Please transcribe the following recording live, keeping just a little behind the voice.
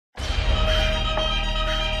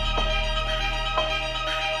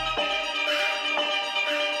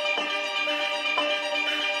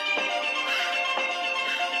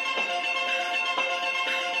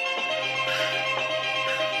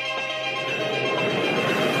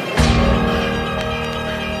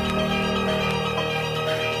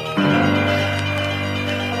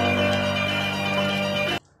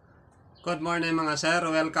Good morning mga sir,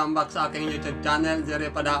 welcome back sa aking YouTube channel, Jerry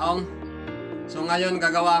Padaong. So ngayon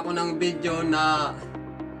gagawa ako ng video na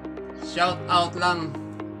shout out lang.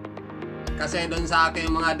 Kasi doon sa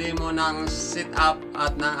aking mga demo ng sit up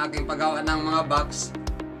at ng aking paggawa ng mga box,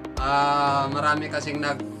 marami kasing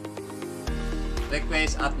nag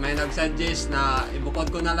request at may nag-suggest na ibukod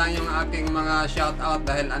ko na lang yung aking mga shout out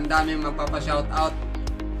dahil ang daming magpapa-shout out.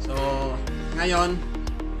 So ngayon,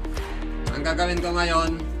 ang gagawin ko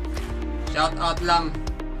ngayon, shout out lang.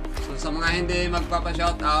 So sa mga hindi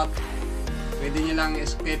magpapa-shout out, pwede nyo lang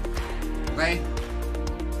skip. Okay?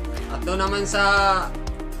 At doon naman sa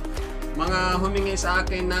mga humingi sa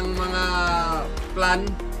akin ng mga plan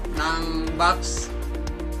ng box,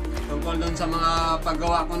 tungkol doon sa mga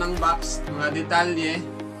paggawa ko ng box, mga detalye,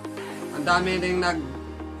 ang dami ding nag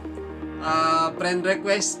friend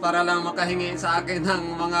request para lang makahingi sa akin ng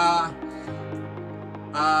mga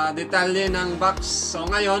detalye ng box. So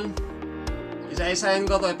ngayon, isa-isahin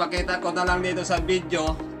ko to, ipakita ko na lang dito sa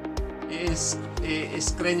video,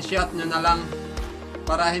 i-screenshot nyo na lang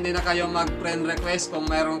para hindi na kayo mag-friend request kung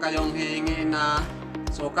mayroon kayong hihingi na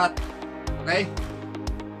sukat. Okay?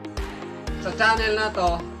 Sa channel na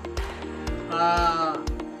to,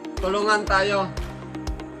 tulungan tayo.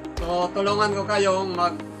 So tulungan ko kayong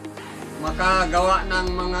makagawa ng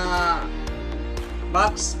mga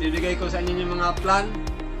box. Bibigay ko sa inyo yung mga plan.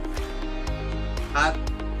 At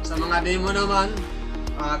sa mga demo naman,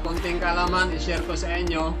 konting kaalaman i-share ko sa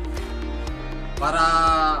inyo para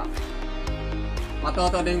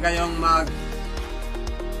matuto din kayong mag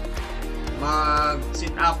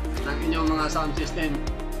sit up ng inyong mga sound system.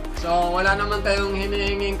 So wala naman tayong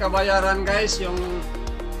hinihinging kabayaran guys.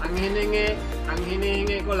 Ang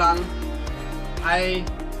hinihingi ko lang ay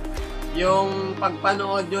yung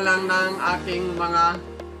pagpanood nyo lang ng aking mga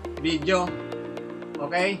video.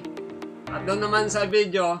 Okay? At doon naman sa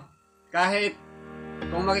video, kahit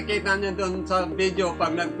kung makikita nyo doon sa video,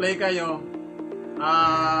 pag nag-play kayo,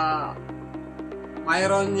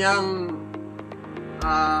 mayroon yang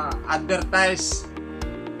advertise.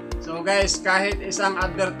 So guys, kahit isang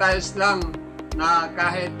advertise lang na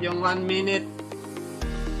kahit yung 1 minute,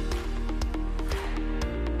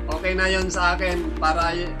 okay na yun sa akin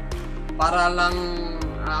para lang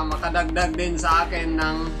makadagdag din sa akin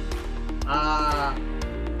ng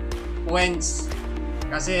points.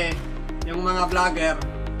 Kasi yung mga vlogger,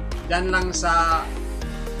 dyan lang sa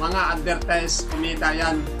mga advertise kumita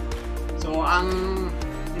yan. So ang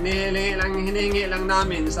hinihingi lang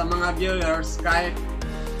namin sa mga viewers, kahit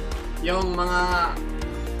yung mga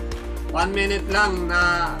 1 minute lang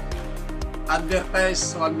na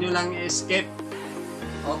advertise, huwag nyo lang i-skip.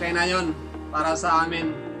 Okay na yun para sa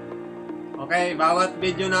amin. Okay, bawat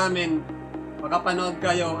video namin, makapanood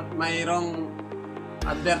kayo at mayroong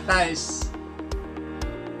advertise,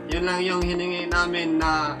 yun lang yung hiningi namin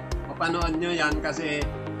na mapanood nyo yan, kasi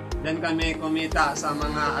dyan kami kumita sa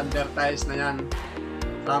mga advertise na yan.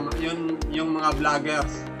 Yun yung mga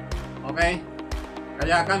vloggers. Okay?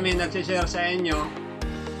 Kaya kami nagsishare sa inyo.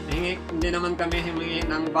 Hindi naman kami humingi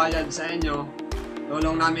ng bayad sa inyo.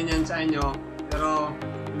 Tulong namin yan sa inyo. Pero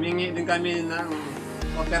humingi din kami ng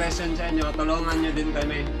operation sa inyo. Tulungan nyo din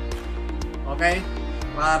kami. Okay?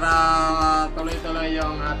 Para tuloy-tuloy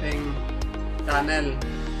yung ating channel.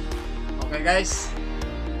 Okay guys?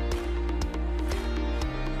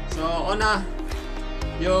 So una,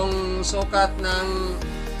 yung sukat ng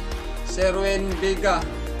Sherwin Biga,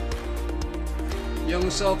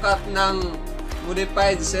 yung sukat ng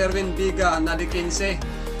modified Sherwin Biga na di 15.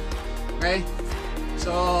 Okay?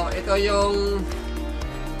 So ito yung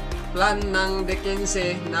plan ng di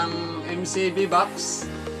 15 ng MCB box.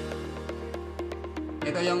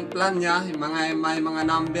 Ito yung plan niya, may mga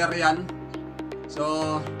number yan.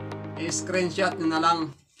 So i-screenshot nyo na lang.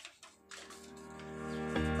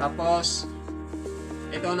 Tapos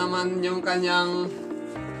ito naman yung kanyang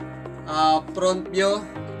front view,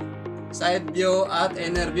 side view at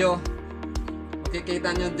inner view.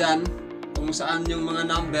 Makikita nyo dyan kung saan yung mga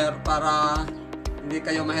number para hindi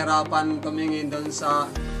kayo mahirapan tumingin doon sa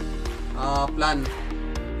plan.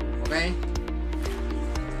 Okay?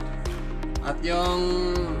 At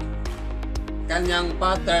yung kanyang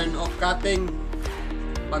pattern of cutting,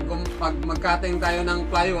 pag mag-cutting tayo ng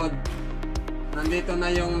plywood, nandito na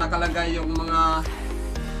yung nakalagay yung mga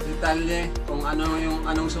detalye kung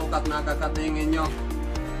anong sukat na kakatingin nyo.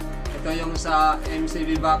 Ito yung sa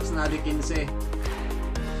MCB box na di 15.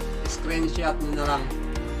 Screenshot nyo na lang.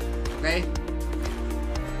 Okay?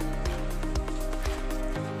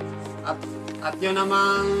 At yun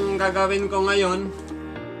namang gagawin ko ngayon.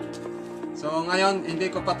 So ngayon, hindi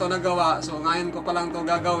ko pa to nagawa. So ngayon ko pa lang to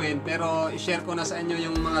gagawin. Pero i-share ko na sa inyo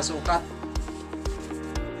yung mga sukat.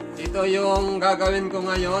 ito yung gagawin ko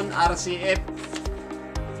ngayon, RCF.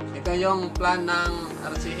 Ito yung plan ng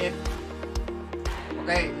RCF.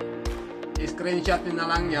 Okay, i-screenshot nyo na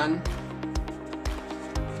lang yan.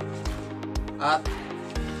 At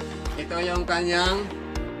ito yung kanyang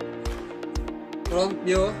front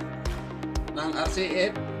view ng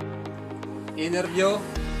RCF, inner view,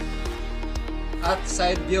 at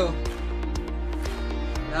side view.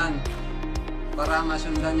 Yan, para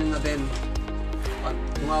masundan nyo na din pag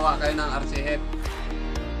gumawa kayo ng RCF.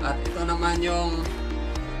 At ito naman yung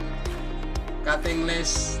cutting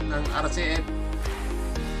list ng RCF.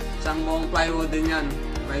 Isang buong plywood din yan,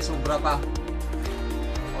 may sobra pa.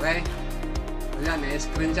 Okay, ayan,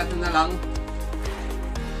 screenshot na lang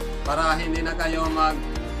para hindi na kayo mag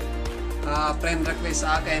friend request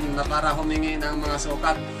sa akin na para humingi ng mga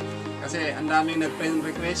sukat, kasi ang daming nag friend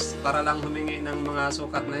request para lang humingi ng mga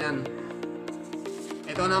sukat na yan.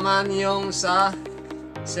 Ito naman yung sa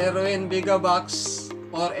Serwin Biga Box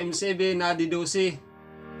or MCB na D12.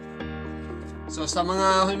 So sa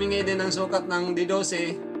mga humingi din ng sukat ng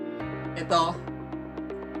D12, ito,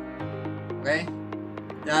 okay,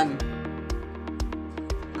 yan,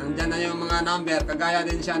 andyan na yung mga number, kagaya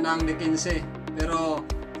din siya ng D15, pero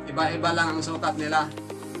iba-iba lang ang sukat nila.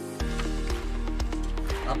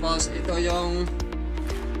 Tapos ito yung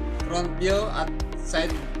front view at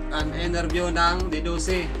side and inner view ng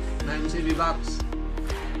D12 na MCB box.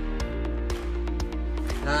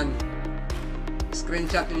 Yan,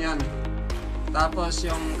 screenshot nyo yan. Tapos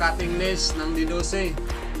yung cutting list ng D12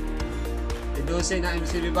 na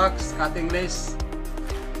MCB box, cutting list,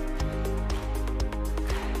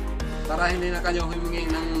 para hindi na kayo humingi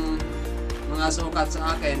ng mga sukat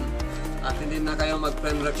sa akin at hindi na kayo mag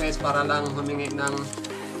friend request para lang humingi ng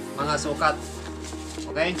mga sukat.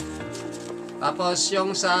 Okay, tapos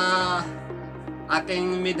yung sa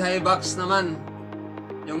aking mid-high box naman,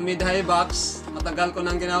 yung mid-high box, matagal ko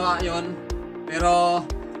nang ginawa yon, pero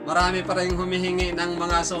marami pa rin humihingi ng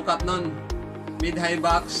mga sukat nun. Mid-high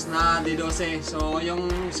box na D12. So yung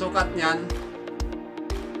sukat nyan,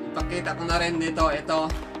 ipakita ko na rin dito. Ito,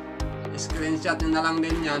 screenshot nyo na lang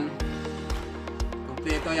din yan.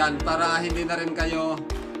 Kompleto yan, para hindi na rin kayo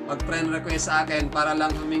mag friend request sa akin para lang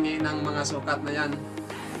humingi ng mga sukat na yan.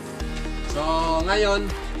 So ngayon,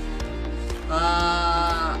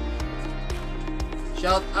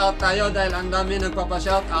 shout out tayo dahil ang dami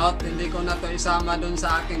nagpapa-shout out. Hindi ko na to isama dun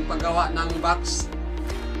sa aking paggawa ng box,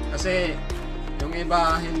 kasi yung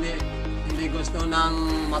iba hindi gusto ng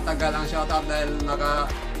matagal ang shout out dahil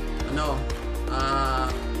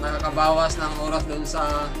nakakabawas ng oras dun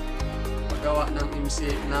sa paggawa ng MC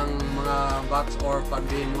ng mga box or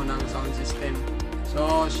pag-demo ng sound system.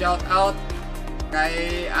 So shout out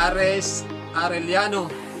kay Ares Arellano,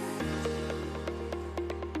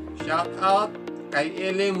 shout out kay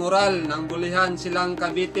Eli Moral ng Bulihan Silang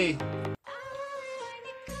Cavite,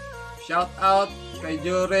 shout out kay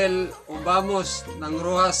Jorel Obamos ng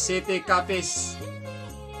Rojas City, Capiz,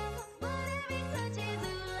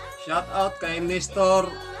 shout out kay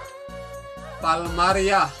Nestor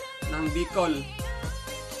Palmaria ng Bicol,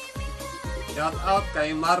 shout out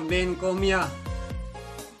kay Marvin Comia,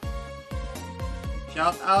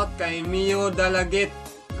 shout out kay Mio Dalagit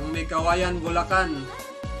ng Mikawayan, Bulacan,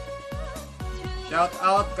 shout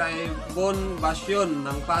out kay Bon Basyon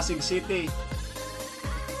ng Pasig City,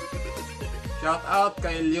 shout out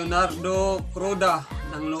kay Leonardo Cruda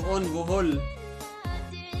ng Loon, Bohol,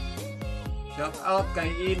 shout out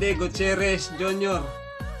kay Ide Gutierrez Jr.,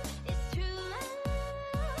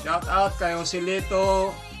 shout out kay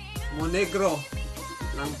Joselito Monegro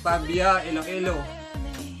ng Pabia, Iloilo,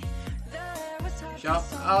 shout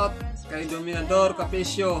out kay Dominador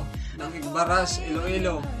Capicio ng Igbaras,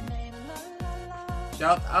 Iloilo,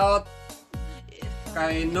 shout out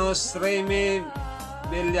kay Nos Remy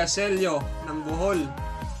Villaselio ng Bohol,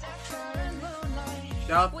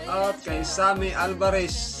 shout out kay Sammy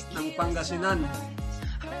Alvarez ng Pangasinan,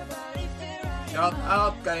 shout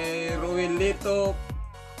out kay Ruilito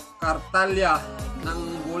Cartalia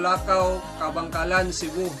ng Bulacau, Kabangkalan,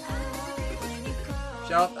 Cebu,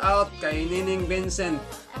 shout out kay Nining Vincent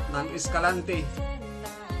ng Escalante,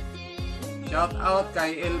 shout out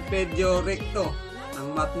kay Elpedio Recto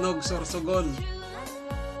ng Matnog, Sorsogon,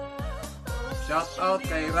 shout out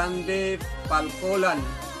kay Randy Palcolan,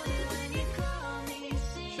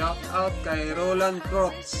 shout out kay Roland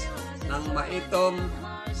Crops ng Maitom,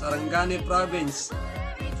 Sarangani Province,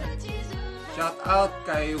 shout out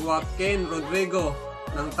kay Joaquin Rodrigo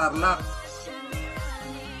ng Tarlac,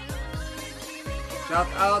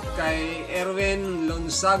 shout out kay Erwin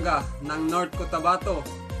Lonsaga ng North Cotabato,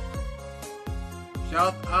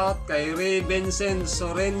 Shout out kay Ray Vincent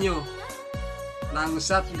Soreño ng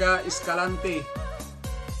Satga Escalante.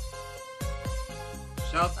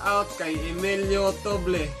 Shout out kay Emilio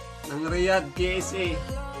Toble ng Riyadh, KSA.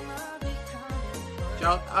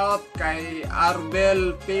 Shout out kay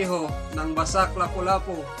Arbel Piho ng Basak,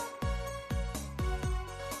 Lapu-Lapu.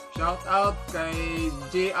 Shout out kay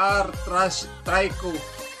JR Trico.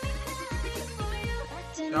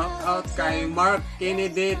 Shout out kay Mark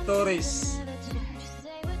Kennedy Torres.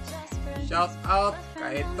 Shout out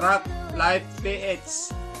kay Track Life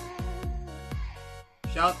PH.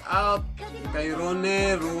 Shout out kay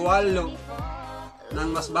Rone Rualo ng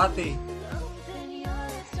Masbate.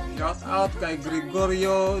 Shout out kay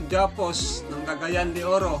Gregorio Japos ng Cagayan de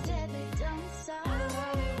Oro.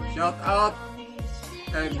 Shout out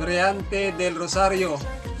kay Briante del Rosario.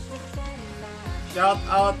 Shout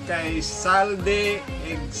out kay Salde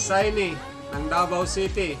Egsaini ng Davao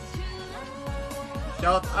City.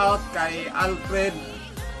 Shout out kay Alfred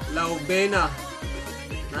Laubena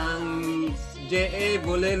ng JA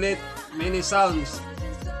Bulilit Mini Sounds.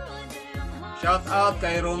 Shout out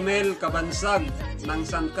kay Romel Cabansag ng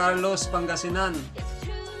San Carlos, Pangasinan.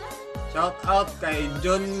 Shout out kay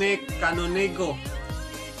John Mick Canonigo.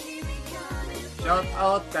 Shout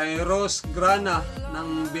out kay Rose Grana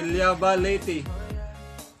ng Bilyaba, Leyte.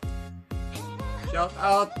 Shout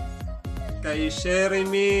out kay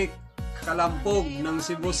Jeremy Kalampog ng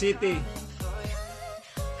Cebu City.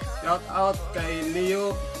 Shout out kay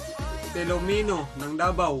Leo Telomino ng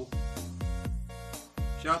Davao.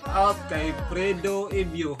 Shout out kay Fredo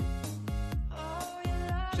Ibio.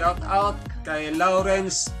 Shout out kay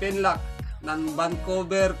Lawrence Pinlac ng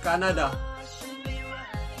Vancouver, Canada.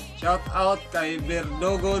 Shout out kay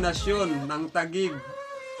Berdogo Nasyon ng Taguig.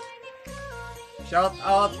 Shout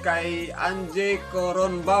out kay Anje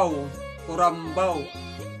Corambao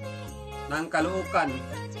ng Caloocan.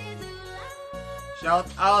 Shout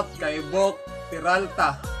out kay Bok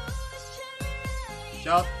Peralta.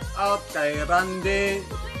 Shout out kay Randy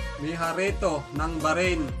Mijarito ng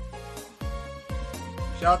Bahrain.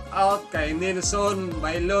 Shout out kay Nelson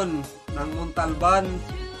Bailon ng Montalban.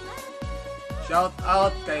 Shout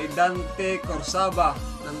out kay Dante Corsaba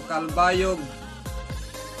ng Calbayog,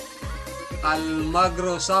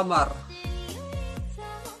 Almagro, Samar.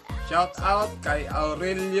 Shout out kay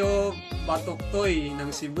Aurelio Batuktoy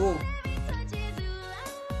ng Cebu.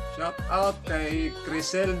 Shout out kay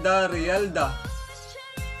Criselda Rialda.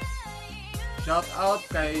 Shout out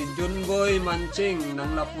kay Junboy Manching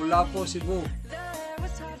ng Lapu-Lapu, Cebu.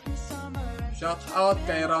 Shout out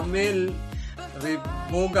kay Ramil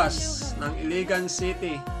Ribogas ng Iligan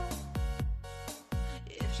City.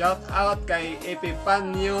 Shout out kay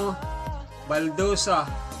Epifanio Baldosa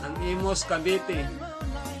ng Imos, Cavite.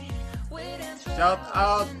 Shout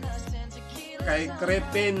out kay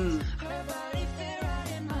Crepin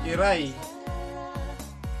Iray.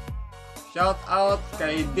 Shout out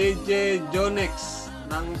kay DJ Jonex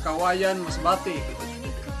ng Kawayan, Masbate.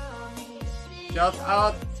 Shout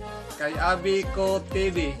out kay Abico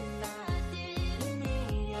TV.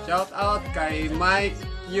 Shout out kay Mike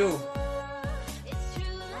Yu.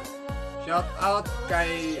 Shout out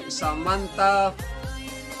kay Samantha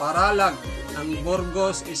Paralag ng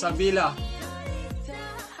Burgos, Isabela.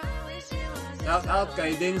 Shout out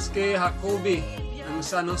kay Denske Hakubi ng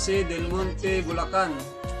San Jose del Monte, Bulacan.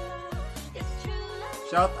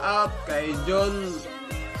 Shout out kay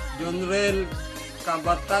Jonrel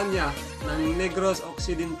Cabatanya ng Negros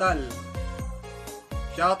Occidental.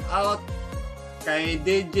 Shout out kay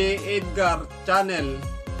DJ Edgar Channel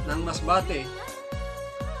ng Masbate.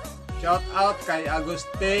 Shout out kay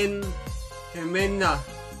Agustin Jimena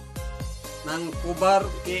ng Cubar,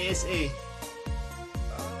 KSA.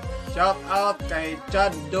 Shout out kay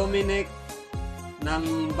Chad Dominic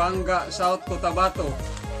ng Banga, South Cotabato.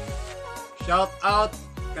 Shout out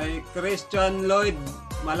kay Christian Lloyd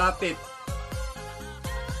Malapit.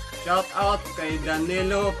 Shout out kay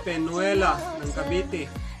Danilo Penuela ng Cavite.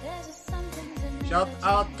 Shout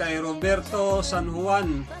out kay Roberto San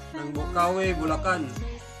Juan ng Bukawi, Bulacan.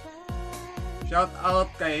 Shout out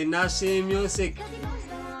kay Nasi Music.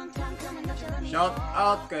 Shout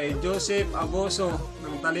out kay Joseph Aboso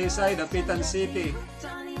ng Talisay, Dapitan City.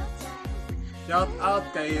 Shout out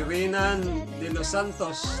kay Renan de los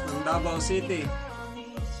Santos ng Davao City.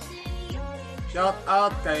 Shout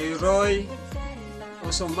out kay Roy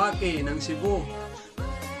Osomaki ng Cebu.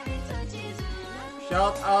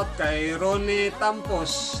 Shout out kay Ronnie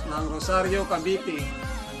Tampos ng Rosario, Cavite.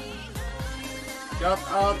 Shout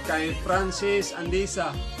out kay Francis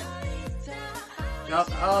Andisa. Shout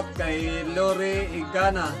out kay Lori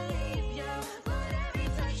Igana.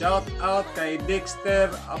 Shout out kay Dexter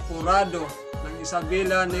Apurado ng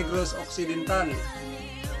Isabela, Negros Occidental.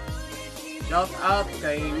 Shout out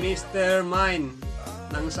kay Mr. Mine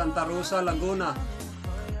ng Santa Rosa, Laguna.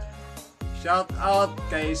 Shout out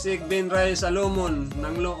kay Sigbin Ray Salomon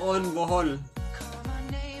ng Loon, Bohol.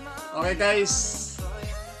 Okay guys,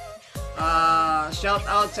 shout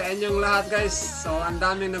out sa inyong lahat guys. So ang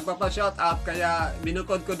daming nagpapa-shout out, kaya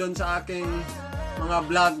binukod ko dun sa aking mga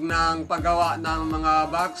vlog ng paggawa ng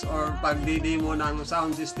mga box or pagdidemo ng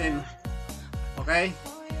sound system. Okay?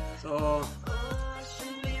 So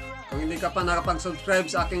kung hindi ka pa nakapag-subscribe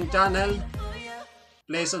sa aking channel,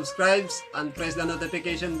 please subscribe and press the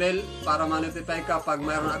notification bell para ma-notify ka pag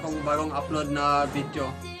mayroon akong bagong upload na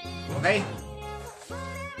video. Okay?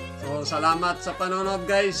 So, salamat sa panonood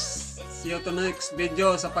guys. See you to next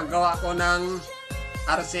video sa paggawa ko ng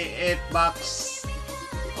RC8 box.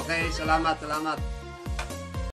 Okay, salamat.